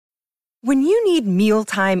When you need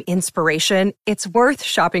mealtime inspiration, it's worth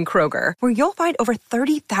shopping Kroger, where you'll find over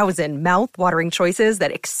 30,000 mouth-watering choices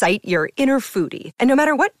that excite your inner foodie. And no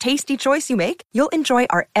matter what tasty choice you make, you'll enjoy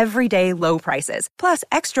our everyday low prices, plus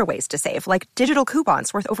extra ways to save, like digital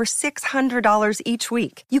coupons worth over $600 each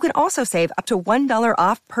week. You can also save up to $1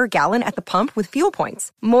 off per gallon at the pump with fuel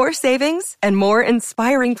points. More savings and more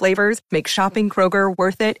inspiring flavors make shopping Kroger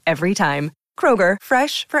worth it every time. Kroger,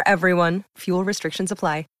 fresh for everyone. Fuel restrictions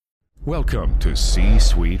apply. Welcome to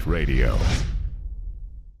C-Suite Radio.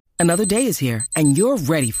 Another day is here, and you're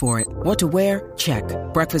ready for it. What to wear? Check.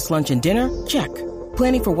 Breakfast, lunch, and dinner? Check.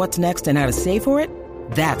 Planning for what's next and how to save for it?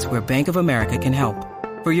 That's where Bank of America can help.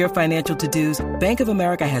 For your financial to-dos, Bank of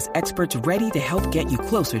America has experts ready to help get you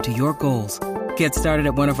closer to your goals. Get started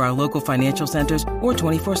at one of our local financial centers or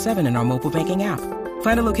 24/7 in our mobile banking app.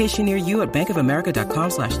 Find a location near you at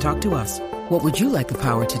bankofamerica.com/talktous. What would you like the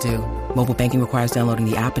power to do? Mobile banking requires downloading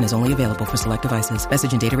the app and is only available for select devices.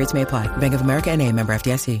 Message and data rates may apply. Bank of America N.A., member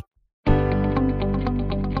FDIC.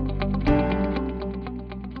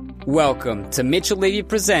 Welcome to Mitchell Levy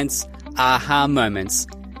Presents Aha Moments.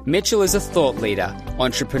 Mitchell is a thought leader,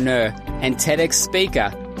 entrepreneur, and TEDx speaker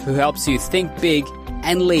who helps you think big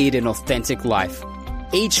and lead an authentic life.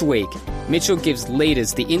 Each week, Mitchell gives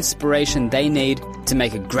leaders the inspiration they need to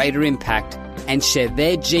make a greater impact and share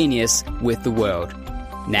their genius with the world.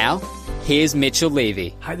 Now, here's Mitchell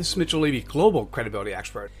Levy. Hi, this is Mitchell Levy, global credibility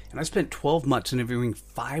expert, and I spent 12 months interviewing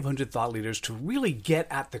 500 thought leaders to really get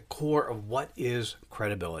at the core of what is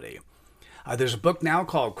credibility. There's a book now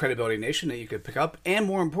called Credibility Nation that you could pick up, and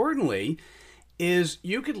more importantly, is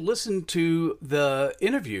you could listen to the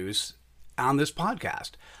interviews on this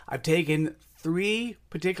podcast. I've taken 3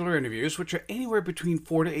 particular interviews, which are anywhere between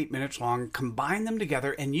 4 to 8 minutes long, combine them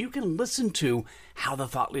together, and you can listen to how the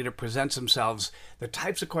thought leader presents themselves, the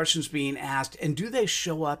types of questions being asked, and do they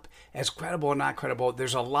show up as credible or not credible.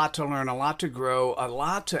 There's a lot to learn, a lot to grow, a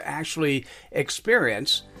lot to actually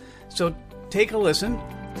experience. So take a listen.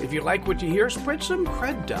 If you like what you hear, spread some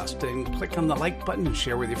cred dust and click on the like button and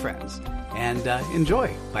share with your friends. And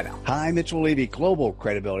enjoy. Bye now. Hi, Mitchell Levy, global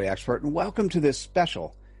credibility expert, and welcome to this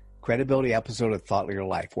special credibility episode of Thought Leader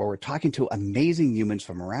Life, where we're talking to amazing humans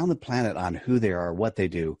from around the planet on who they are, what they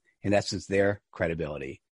do, in essence, their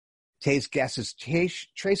credibility. Today's guest is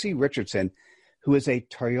Tracy Richardson, who is a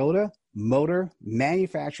Toyota Motor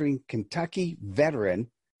Manufacturing Kentucky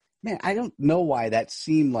veteran. Man, I don't know why that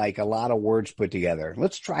seemed like a lot of words put together.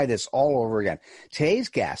 Let's try this all over again. Today's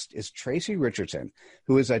guest is Tracy Richardson,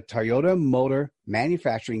 who is a Toyota Motor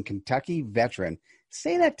Manufacturing Kentucky veteran.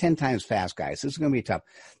 Say that 10 times fast, guys. This is going to be tough.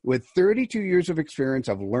 With 32 years of experience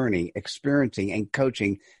of learning, experiencing, and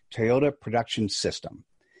coaching Toyota Production System.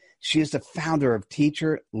 She is the founder of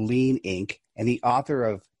Teacher Lean Inc. and the author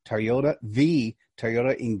of the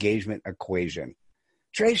Toyota Engagement Equation.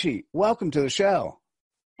 Tracy, welcome to the show.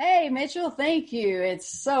 Hey, Mitchell. Thank you. It's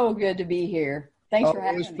so good to be here. Thanks for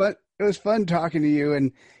having me. It was fun talking to you.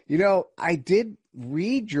 And, you know, I did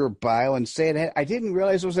read your bio and say it. I didn't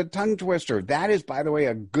realize it was a tongue twister. That is, by the way,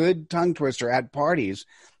 a good tongue twister at parties.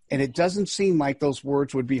 And it doesn't seem like those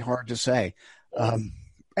words would be hard to say.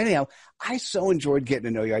 Anyhow, I so enjoyed getting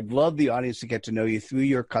to know you. I'd love the audience to get to know you through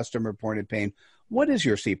your customer pointed pain. What is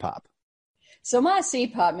your CPOP? So my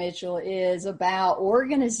CPOP, Mitchell, is about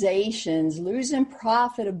organizations losing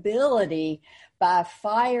profitability by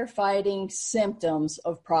firefighting symptoms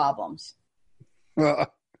of problems.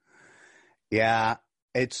 Yeah,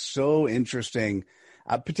 it's so interesting,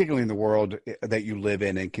 particularly in the world that you live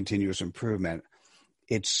in continuous improvement.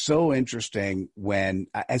 It's so interesting when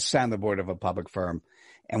I sit on the board of a public firm,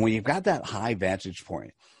 and when you've got that high vantage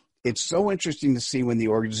point, it's so interesting to see when the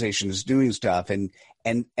organization is doing stuff and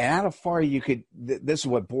out of far you could, this is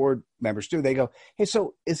what board members do. They go, hey,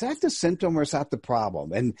 so is that the symptom or is that the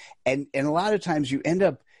problem? And a lot of times you end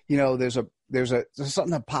up, you know, there's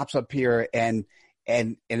something that pops up here and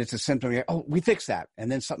it's a symptom. You're, oh, we fixed that.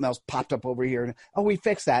 And then something else popped up over here. And, oh, we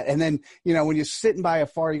fixed that. And then, you know, when you're sitting by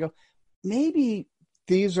afar, you go, maybe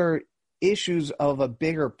these are issues of a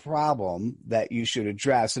bigger problem that you should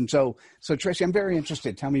address. And so Tracy, I'm very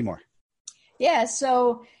interested. Tell me more. Yeah,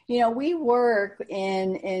 so, you know, we work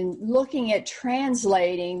in looking at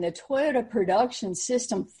translating the Toyota Production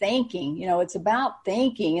System thinking. You know, it's about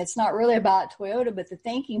thinking. It's not really about Toyota, but the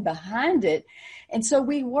thinking behind it. And so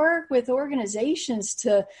we work with organizations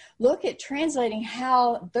to look at translating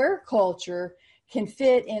how their culture can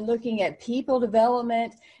fit in looking at people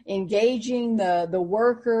development, engaging the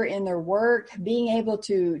worker in their work, being able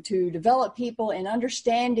to develop people and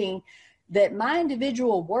understanding that my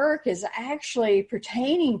individual work is actually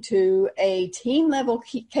pertaining to a team level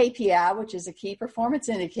KPI, which is a key performance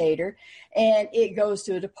indicator, and it goes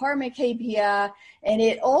to a department KPI, and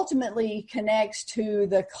it ultimately connects to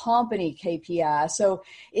the company KPI. So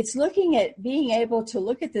it's looking at being able to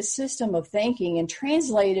look at the system of thinking and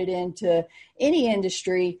translate it into any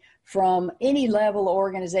industry from any level of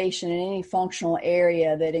organization in any functional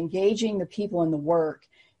area, that engaging the people in the work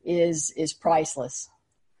is priceless.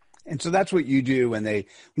 And so that's what you do when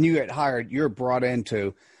you get hired. You're brought in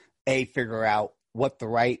to figure out what the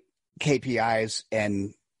right KPIs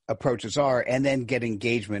and approaches are, and then get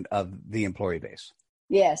engagement of the employee base.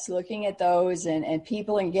 Yes, looking at those and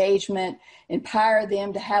people engagement, empower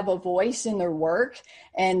them to have a voice in their work,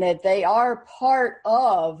 and that they are part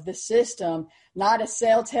of the system, not a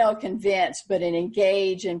sell, tell, convince, but an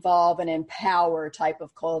engage, involve, and empower type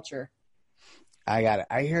of culture. I got it.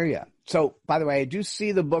 I hear you. So, by the way, I do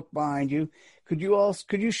see the book behind you. Could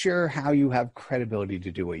you share how you have credibility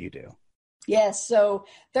to do what you do? Yes. So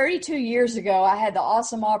 32 years ago, I had the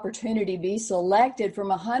awesome opportunity to be selected from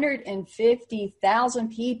 150,000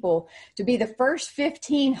 people to be the first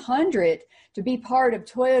 1,500 to be part of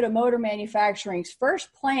Toyota Motor Manufacturing's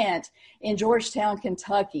first plant in Georgetown,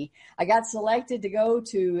 Kentucky. I got selected to go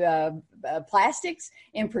to plastics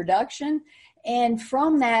in production. And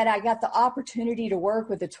from that, I got the opportunity to work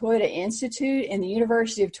with the Toyota Institute and the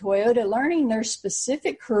University of Toyota, learning their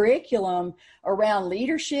specific curriculum around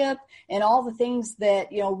leadership and all the things that,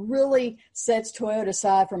 really sets Toyota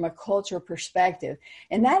aside from a culture perspective.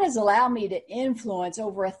 And that has allowed me to influence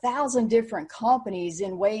over 1,000 different companies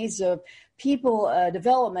in ways of people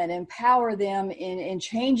development, empower them in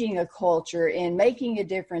changing a culture, in making a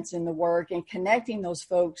difference in the work, and connecting those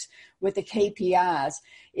folks with the KPIs.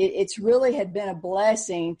 It's really had been a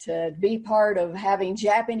blessing to be part of having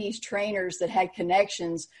Japanese trainers that had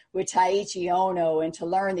connections with Taiichi Ohno, and to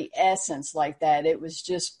learn the essence like that. It was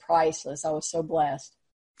just priceless. I was so blessed.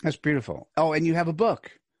 That's beautiful. Oh, and you have a book,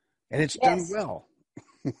 and it's done well.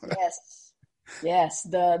 Yes.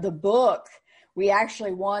 The book, we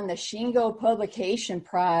actually won the Shingo Publication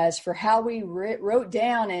Prize for how we wrote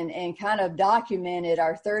down and kind of documented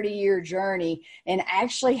our 30-year journey, and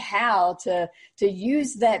actually how to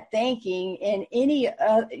use that thinking in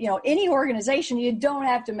any organization. You don't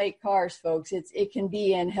have to make cars, folks. It can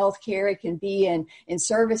be in healthcare, it can be in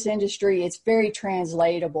service industry. It's very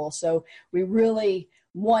translatable. So we really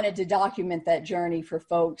wanted to document that journey for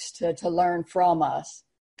folks to learn from us.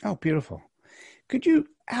 Oh, beautiful.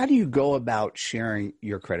 How do you go about sharing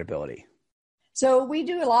your credibility? So we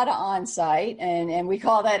do a lot of on-site, and we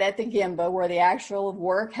call that at the Gemba, where the actual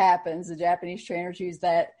work happens. The Japanese trainers use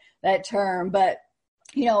that term. But,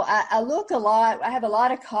 I look a lot. I have a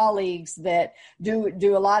lot of colleagues that do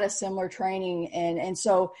a lot of similar training. And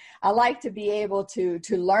so I like to be able to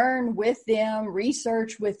learn with them,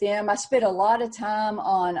 research with them. I spend a lot of time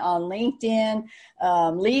on LinkedIn,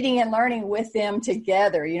 leading and learning with them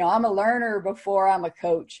together. I'm a learner before I'm a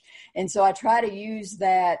coach. And so I try to use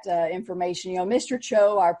that information. Mr.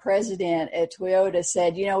 Cho, our president at Toyota,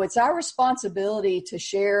 said, it's our responsibility to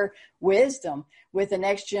share wisdom with the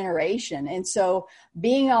next generation. And so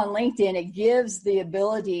being on LinkedIn, it gives the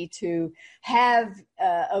ability to have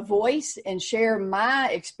a voice and share my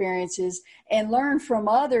experiences and learn from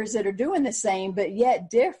others that are doing the same, but yet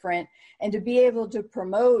different. And to be able to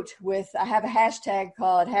promote I have a hashtag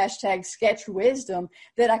called #SketchWisdom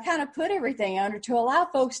that I kind of put everything under to allow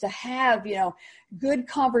folks to have, good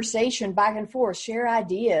conversation back and forth, share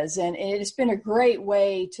ideas. And it's been a great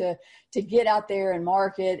way to get out there and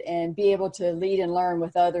market and be able to lead and learn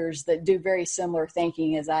with others that do very similar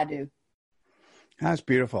thinking as I do. That's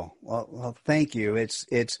beautiful. Well, thank you. It's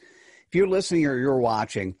if you're listening or you're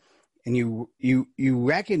watching, and you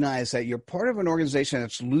recognize that you're part of an organization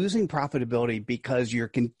that's losing profitability because you're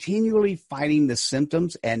continually fighting the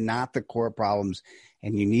symptoms and not the core problems,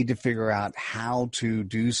 and you need to figure out how to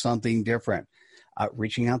do something different.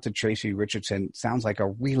 Reaching out to Tracy Richardson sounds like a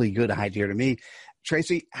really good idea to me.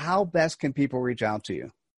 Tracy, how best can people reach out to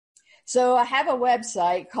you? So I have a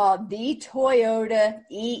website called The Toyota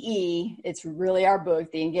EE. It's really our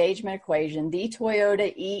book, The Engagement Equation,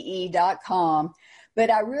 thetoyotaee.com. But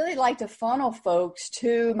I really like to funnel folks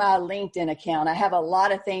to my LinkedIn account. I have a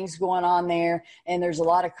lot of things going on there, and there's a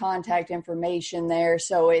lot of contact information there.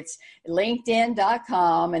 So it's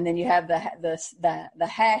linkedin.com, and then you have the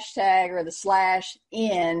hashtag or the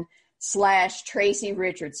 /Tracy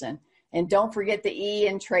Richardson. And don't forget the E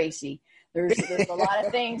in Tracy. There's a lot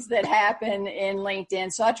of things that happen in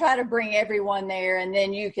LinkedIn. So I try to bring everyone there, and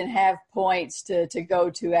then you can have points to go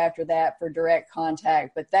to after that for direct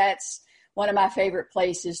contact. But that's one of my favorite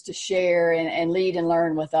places to share and lead and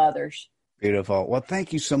learn with others. Beautiful. Well,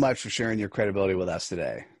 thank you so much for sharing your credibility with us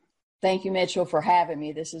today. Thank you, Mitchell, for having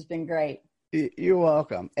me. This has been great. You're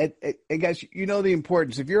welcome. And guys, you know the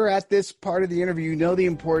importance. If you're at this part of the interview, you know the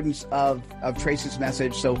importance of Tracy's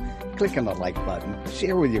message. So click on the like button,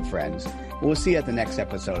 share with your friends. We'll see you at the next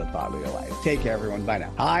episode of Thought Leader Life. Take care, everyone. Bye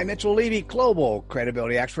now. Hi, Mitchell Levy, global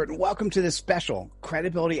credibility expert, and welcome to this special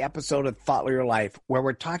credibility episode of Thought Leader Life, where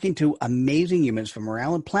we're talking to amazing humans from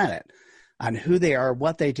around the planet on who they are,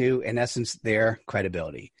 what they do, in essence, their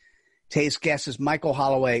credibility. Today's guest is Michael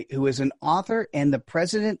Holloway, who is an author and the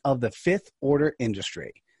president of the Fifth Order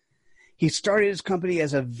Industry. He started his company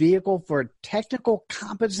as a vehicle for technical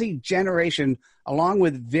competency generation, along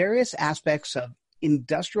with various aspects of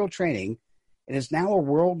industrial training, and is now a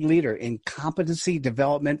world leader in competency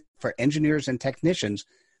development for engineers and technicians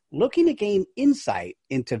looking to gain insight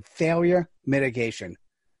into failure mitigation.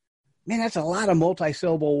 Man, that's a lot of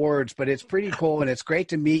multi-syllable words, but it's pretty cool, and it's great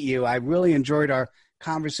to meet you. I really enjoyed our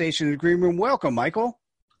conversation in the green room. Welcome, Michael.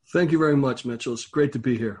 Thank you very much, Mitchell. It's great to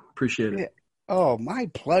be here. Appreciate it. Yeah. Oh, my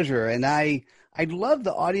pleasure. And I'd love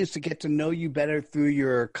the audience to get to know you better through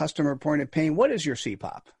your customer point of pain. What is your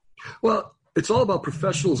CPOP? Well, it's all about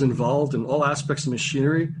professionals involved in all aspects of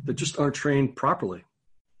machinery that just aren't trained properly.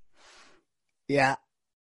 Yeah,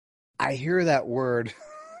 I hear that word.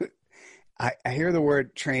 I hear the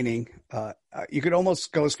word training. You could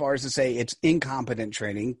almost go as far as to say it's incompetent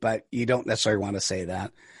training, but you don't necessarily want to say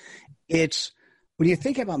that. It's when you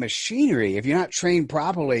think about machinery, if you're not trained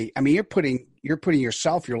properly, I mean, you're putting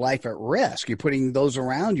yourself, your life at risk. You're putting those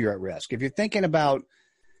around you at risk. If you're thinking about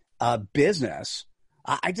business,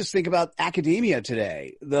 I just think about academia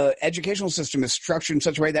today. The educational system is structured in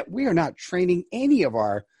such a way that we are not training any of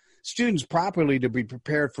our students properly to be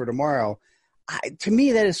prepared for tomorrow. To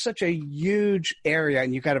me, that is such a huge area,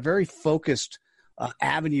 and you've got a very focused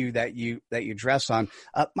avenue that you address on.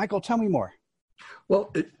 Michael, tell me more.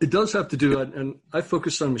 Well, it does have to do, and I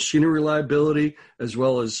focus on machinery reliability as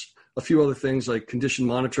well as a few other things like condition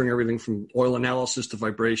monitoring, everything from oil analysis to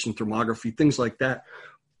vibration, thermography, things like that.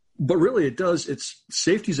 But really,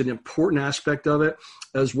 safety is an important aspect of it,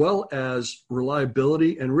 as well as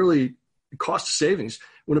reliability and really cost savings.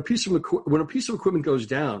 When a piece of equipment goes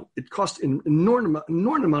down, it costs an enormous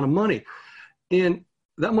amount of money, and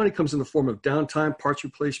that money comes in the form of downtime, parts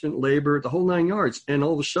replacement, labor, the whole 9 yards. And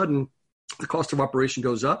all of a sudden, the cost of operation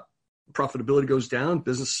goes up, profitability goes down,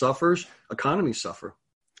 business suffers, economies suffer.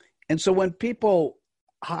 And so, when people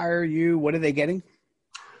hire you, what are they getting?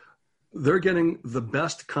 They're getting the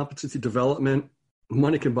best competency development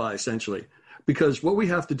money can buy, essentially. Because what we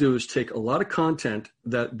have to do is take a lot of content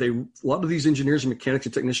that a lot of these engineers and mechanics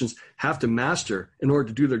and technicians have to master in order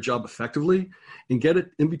to do their job effectively and get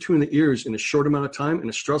it in between the ears in a short amount of time in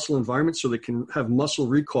a stressful environment so they can have muscle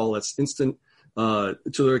recall that's instant so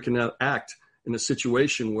they can act in a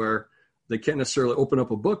situation where they can't necessarily open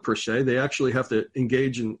up a book per se. They actually have to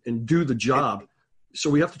engage and do the job. So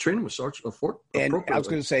we have to train them appropriately. And I was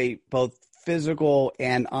going to say both physical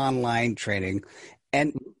and online training.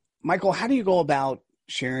 And Michael, how do you go about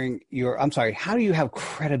sharing how do you have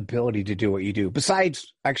credibility to do what you do?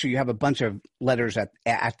 Besides, actually, you have a bunch of letters at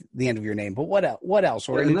the end of your name, but what else?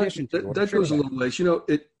 Or in addition to that goes a long ways. You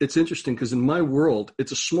know, it's interesting because in my world,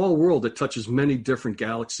 it's a small world that touches many different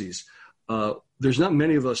galaxies. There's not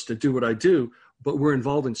many of us that do what I do, but we're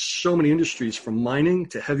involved in so many industries, from mining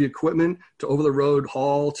to heavy equipment to over-the-road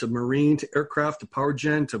haul to marine to aircraft to power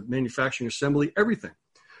gen to manufacturing assembly, everything.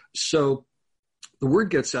 So the word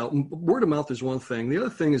gets out. Word of mouth is one thing. The other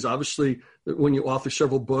thing is obviously when you author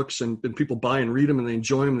several books and people buy and read them and they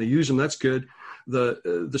enjoy them and they use them, that's good.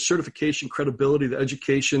 The certification, credibility, the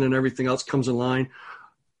education and everything else comes in line,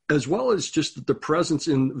 as well as just the presence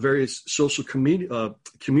in various social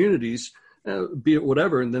communities, be it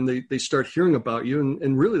whatever, and then they start hearing about you.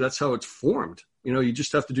 And really that's how it's formed. You know, you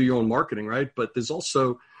just have to do your own marketing, right? But there's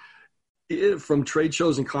also, from trade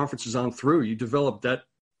shows and conferences on through, you develop that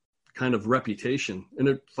kind of reputation, and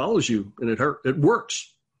it follows you, and it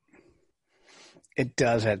works. It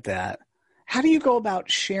does at that. How do you go about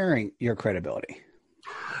sharing your credibility?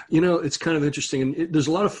 You know, it's kind of interesting, and there's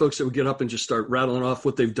a lot of folks that would get up and just start rattling off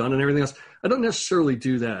what they've done and everything else. I don't necessarily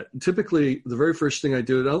do that. Typically, the very first thing I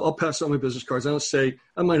do, I'll pass out my business cards. I don't say,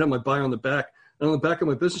 I might have my bio on the back, and on the back of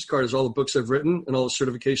my business card is all the books I've written and all the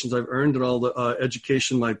certifications I've earned and all the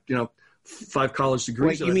education, my 5 college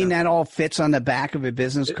degrees. Wait, you mean that all fits on the back of a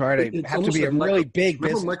business card? It has to be a really big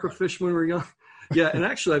business. Remember Microfiche when we were young? Yeah, and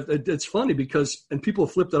actually, it's funny because people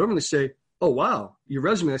flip that over and they say, "Oh, wow, your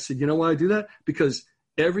resume." I said, "You know why I do that? Because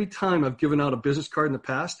every time I've given out a business card in the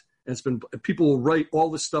past, And it's been, people will write all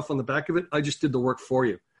this stuff on the back of it. I just did the work for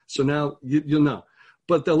you. So now you'll know.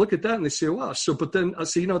 But they'll look at that and they say, wow. So, but then I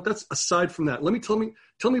say, that's aside from that.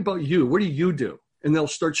 Tell me about you. What do you do? And they'll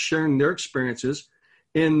start sharing their experiences.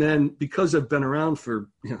 And then because I've been around for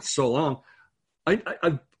so long,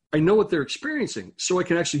 I know what they're experiencing. So I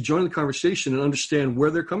can actually join the conversation and understand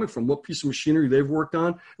where they're coming from, what piece of machinery they've worked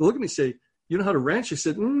on. They'll look at me and say, you know how to wrench? I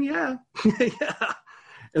said, yeah. Yeah.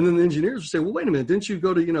 And then the engineers would say, well, wait a minute, didn't you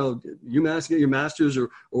go to, UMass, get your master's or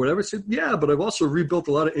whatever? I said, yeah, but I've also rebuilt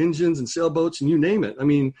a lot of engines and sailboats and you name it. I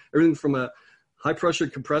mean, everything from a high pressure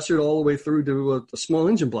compressor all the way through to a small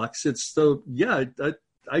engine block. So yeah,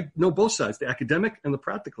 I know both sides, the academic and the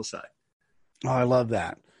practical side. Oh, I love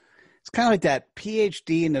that. It's kind of like that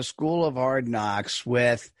PhD in the School of Hard Knocks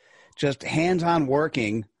with just hands-on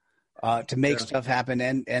working to make stuff happen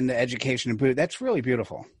and the education improve. That's really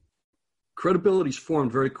beautiful. Credibility is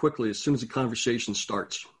formed very quickly as soon as the conversation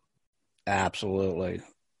starts. Absolutely.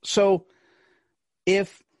 So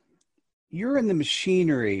if you're in the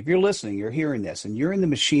machinery, if you're listening, you're hearing this, and you're in the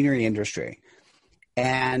machinery industry,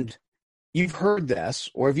 and you've heard this,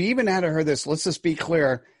 or if you even hadn't heard this, let's just be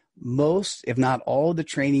clear, most, if not all of the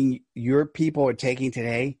training your people are taking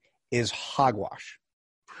today is hogwash,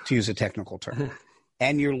 to use a technical term.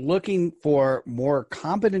 And you're looking for more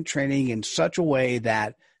competent training in such a way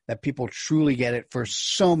that people truly get it for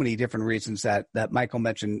so many different reasons that Michael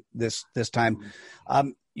mentioned this time.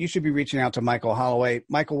 You should be reaching out to Michael Holloway.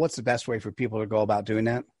 Michael, what's the best way for people to go about doing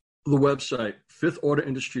that? The website,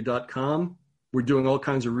 fifthorderindustry.com. We're doing all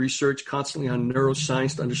kinds of research constantly on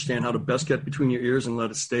neuroscience to understand how to best get between your ears and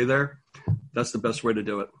let it stay there. That's the best way to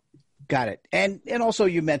do it. Got it. And also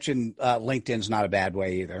you mentioned LinkedIn's not a bad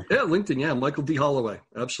way either. Yeah, LinkedIn. Yeah, Michael D. Holloway.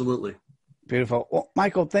 Absolutely. Beautiful. Well,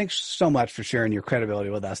 Michael, thanks so much for sharing your credibility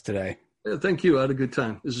with us today. Yeah, thank you. I had a good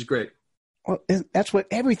time. This is great. Well, that's what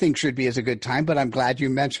everything should be, is a good time, but I'm glad you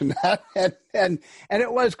mentioned that. And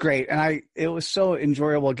it was great. And it was so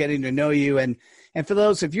enjoyable getting to know you. And for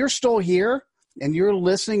those, if you're still here and you're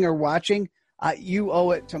listening or watching, you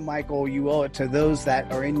owe it to Michael. You owe it to those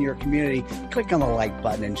that are in your community. Click on the like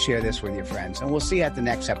button and share this with your friends. And we'll see you at the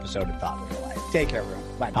next episode of Thought Leader Life. Take care, everyone.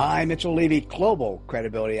 Bye. I'm Mitchell Levy, global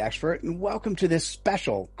credibility expert, and welcome to this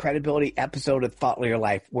special credibility episode of Thought Leader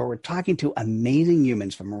Life, where we're talking to amazing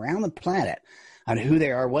humans from around the planet on who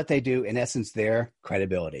they are, what they do, in essence, their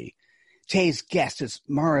credibility. Today's guest is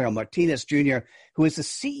Mario Martinez Jr., who is the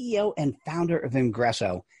CEO and founder of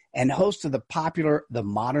Ingresso and host of the popular The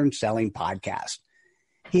Modern Selling podcast.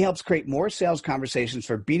 He helps create more sales conversations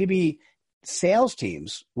for B2B sales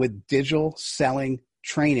teams with digital selling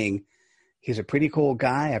training. He's a pretty cool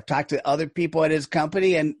guy. I've talked to other people at his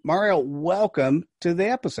company. And Mario, welcome to the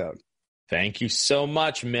episode. Thank you so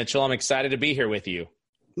much, Mitchell. I'm excited to be here with you.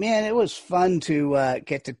 Man, it was fun to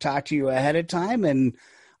get to talk to you ahead of time. And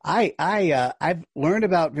I've learned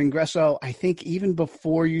about Ingresso, I think, even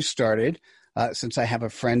before you started, since I have a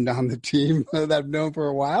friend on the team that I've known for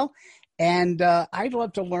a while. And I'd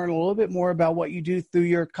love to learn a little bit more about what you do through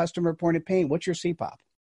your customer point of pain. What's your CPOP?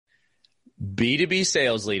 B2B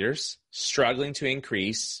sales leaders struggling to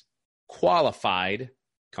increase qualified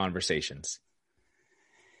conversations.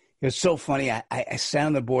 It's so funny. I sat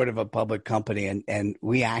on the board of a public company, and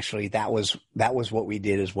we actually, that was what we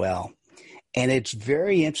did as well. And it's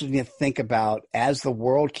very interesting to think about as the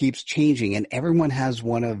world keeps changing, and everyone has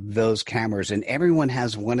one of those cameras and everyone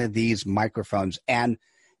has one of these microphones, and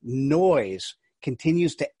noise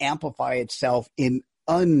continues to amplify itself in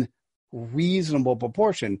unreasonable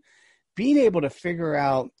proportion. Being able to figure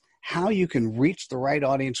out how you can reach the right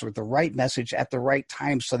audience with the right message at the right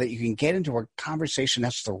time so that you can get into a conversation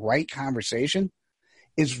that's the right conversation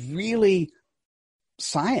is really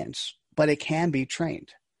science, but it can be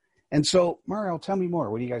trained. And so, Mario, tell me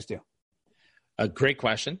more. What do you guys do? A great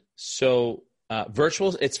question. So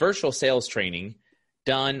it's virtual sales training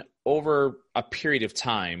done over a period of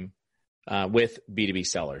time with B2B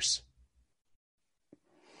sellers.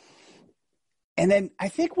 And then I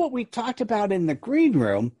think what we talked about in the green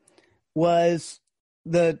room was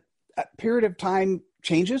the period of time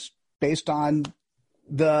changes based on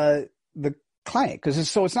the client, because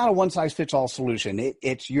it's not a one-size-fits-all solution.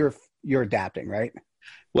 It's you're adapting, right?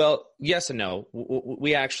 Well, yes and no.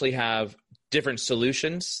 We actually have different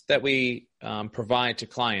solutions that we provide to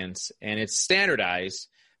clients, and it's standardized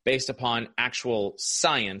based upon actual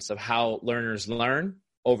science of how learners learn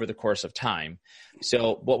over the course of time.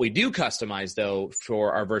 So what we do customize, though,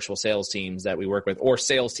 for our virtual sales teams that we work with, or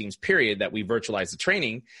sales teams, period, that we virtualize the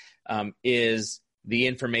training, is the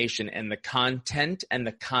information and the content and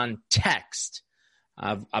the context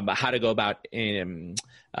about how to go about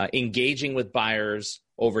engaging with buyers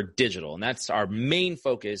over digital. And that's our main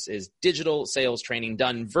focus, is digital sales training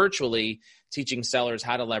done virtually, teaching sellers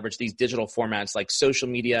how to leverage these digital formats like social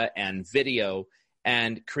media and video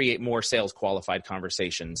and create more sales qualified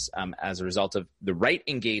conversations as a result of the right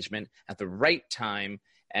engagement at the right time,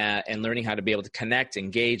 and learning how to be able to connect,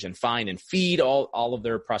 engage, and find and feed all of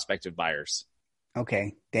their prospective buyers.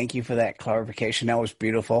 Okay. Thank you for that clarification. That was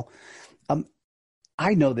beautiful.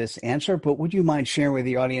 I know this answer, but would you mind sharing with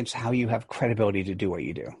the audience how you have credibility to do what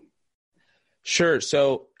you do? Sure.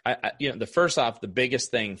 So, the biggest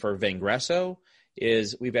thing for Vengresso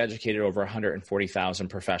is we've educated over 140,000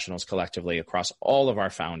 professionals collectively across all of our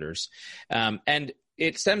founders. And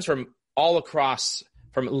it stems from all across,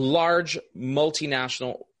 from large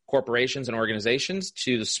multinational corporations and organizations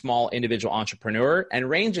to the small individual entrepreneur, and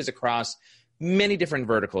ranges across many different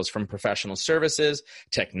verticals, from professional services,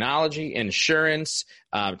 technology, insurance,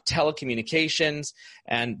 telecommunications,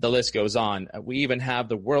 and the list goes on. We even have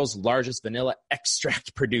the world's largest vanilla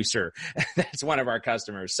extract producer. That's one of our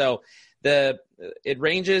customers. So it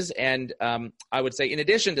ranges. And I would say, in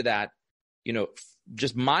addition to that,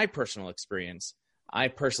 just my personal experience, I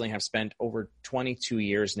personally have spent over 22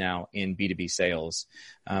 years now in B2B sales,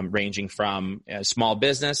 ranging from small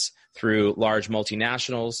business through large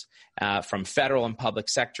multinationals, from federal and public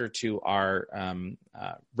sector to our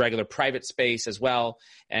regular private space as well.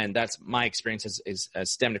 And that's my experience is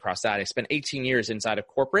stemmed across that. I spent 18 years inside of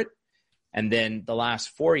corporate, and then the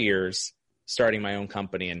last 4 years starting my own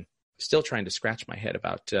company, and still trying to scratch my head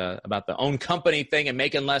about the own company thing and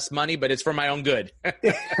making less money, but it's for my own good.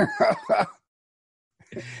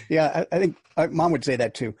 Yeah, I think Mom would say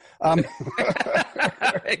that too.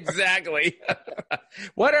 Exactly.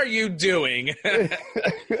 What are you doing?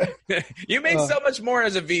 You make so much more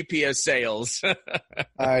as a VP of sales.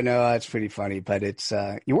 I know, that's pretty funny, but it's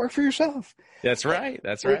you work for yourself. That's right.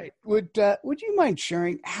 That's right. Would you mind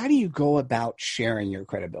sharing, how do you go about sharing your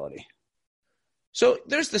credibility? So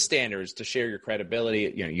there's the standards to share your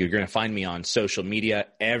credibility. You're going to find me on social media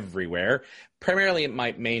everywhere. Primarily,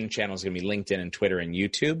 my main channel is going to be LinkedIn and Twitter and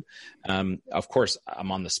YouTube. Of course,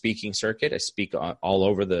 I'm on the speaking circuit. I speak all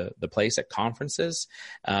over the place at conferences.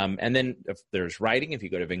 And then if there's writing, if you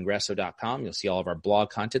go to Vengresso.com, you'll see all of our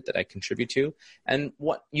blog content that I contribute to. And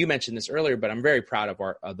what you mentioned this earlier, but I'm very proud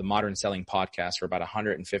of the Modern Selling podcast for about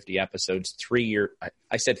 150 episodes, 3 years.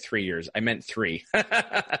 I said 3 years. I meant 3.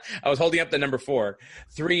 I was holding up the number 4.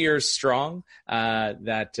 3 years strong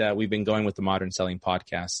that we've been going with the Modern Selling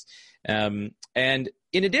podcast. And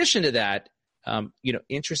in addition to that,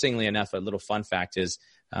 interestingly enough, a little fun fact is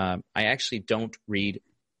I actually don't read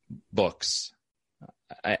books.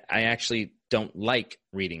 I actually don't like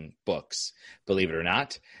reading books, believe it or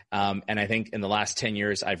not. And I think in the last 10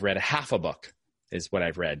 years, I've read half a book is what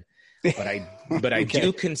I've read. But I okay.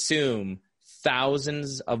 do consume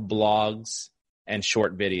thousands of blogs and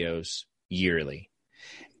short videos yearly.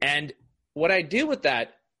 And what I do with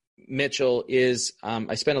that, Mitchell, is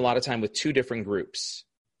I spend a lot of time with 2 different groups,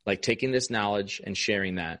 like taking this knowledge and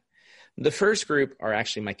sharing that. The first group are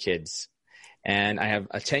actually my kids. And I have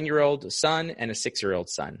a 10-year-old son and a 6-year-old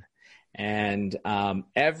son. And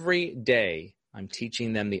every day I'm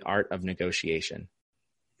teaching them the art of negotiation.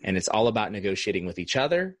 And it's all about negotiating with each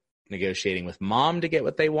other, negotiating with mom to get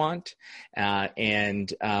what they want,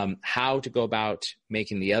 and how to go about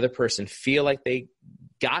making the other person feel like they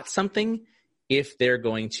got something if they're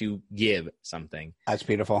going to give something. That's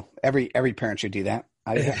beautiful. Every parent should do that.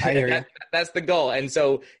 I hear you. That's the goal. And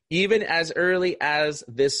so even as early as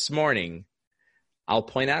this morning, I'll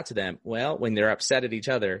point out to them, well, when they're upset at each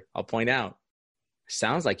other, I'll point out,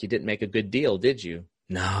 sounds like you didn't make a good deal, did you?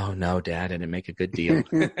 No, Dad, I didn't make a good deal.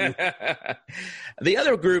 The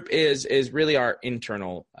other group is really our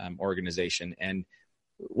internal organization. And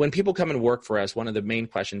when people come and work for us, one of the main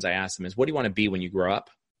questions I ask them is, what do you want to be when you grow up?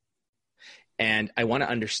 And I want to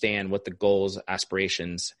understand what the goals,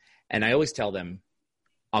 aspirations, and I always tell them,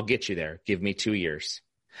 I'll get you there. Give me 2 years.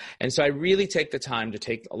 And so I really take the time to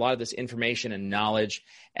take a lot of this information and knowledge,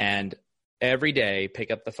 and every day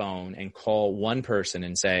pick up the phone and call one person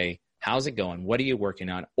and say, how's it going? What are you working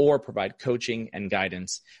on? Or provide coaching and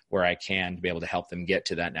guidance where I can to be able to help them get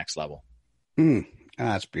to that next level.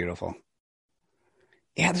 That's beautiful.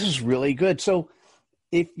 Yeah, this is really good. So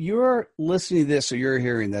if you're listening to this or you're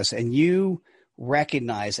hearing this and you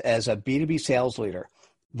recognize as a B2B sales leader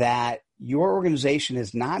that your organization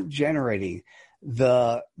is not generating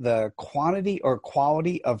the quantity or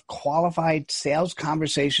quality of qualified sales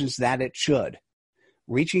conversations that it should,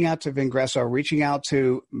 reaching out to Vengresso, reaching out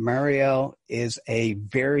to Mario is a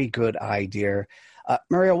very good idea.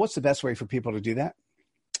 Mario, what's the best way for people to do that?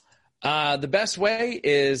 The best way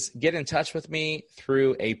is get in touch with me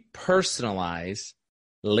through a personalized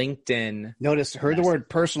LinkedIn. Notice, heard the word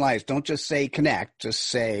personalized. Don't just say connect, just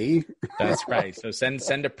say. That's right. So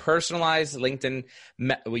send a personalized LinkedIn.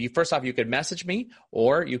 First off, you could message me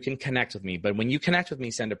or you can connect with me. But when you connect with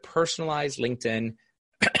me, send a personalized LinkedIn.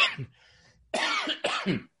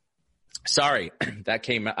 Sorry, that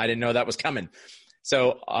came. I didn't know that was coming.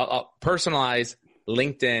 So I'll personalize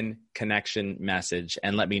LinkedIn connection message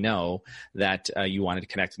and let me know that you wanted to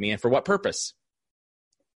connect with me and for what purpose.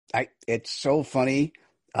 It's so funny.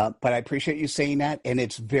 But I appreciate you saying that, and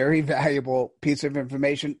it's very valuable piece of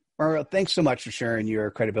information. Mario, thanks so much for sharing your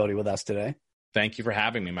credibility with us today. Thank you for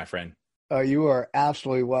having me, my friend. You are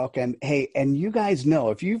absolutely welcome. Hey, and you guys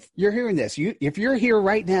know, if you're hearing this, if you're here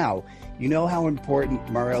right now, you know how important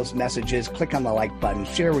Mario's message is. Click on the like button,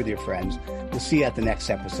 share with your friends. We'll see you at the next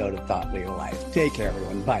episode of Thought Leader Life. Take care,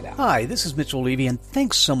 everyone. Bye now. Hi, this is Mitchell Levy, and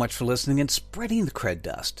thanks so much for listening and spreading the cred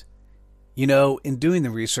dust. You know, in doing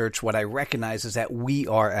the research, what I recognize is that we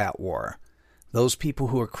are at war. Those people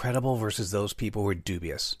who are credible versus those people who are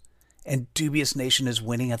dubious. And Dubious Nation is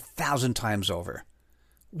winning 1,000 times over.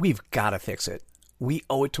 We've got to fix it. We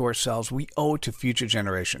owe it to ourselves. We owe it to future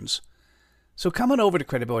generations. So come on over to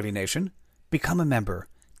Credibility Nation, become a member,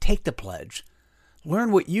 take the pledge,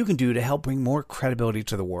 learn what you can do to help bring more credibility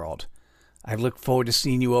to the world. I look forward to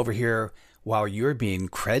seeing you over here while you're being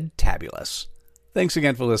cred-tabulous. Thanks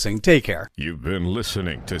again for listening. Take care. You've been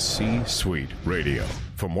listening to C-Suite Radio.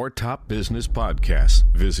 For more top business podcasts,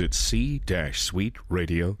 visit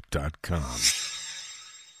c-suiteradio.com.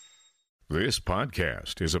 This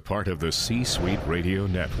podcast is a part of the C-Suite Radio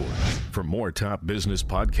Network. For more top business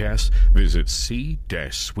podcasts, visit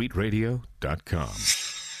c-suiteradio.com.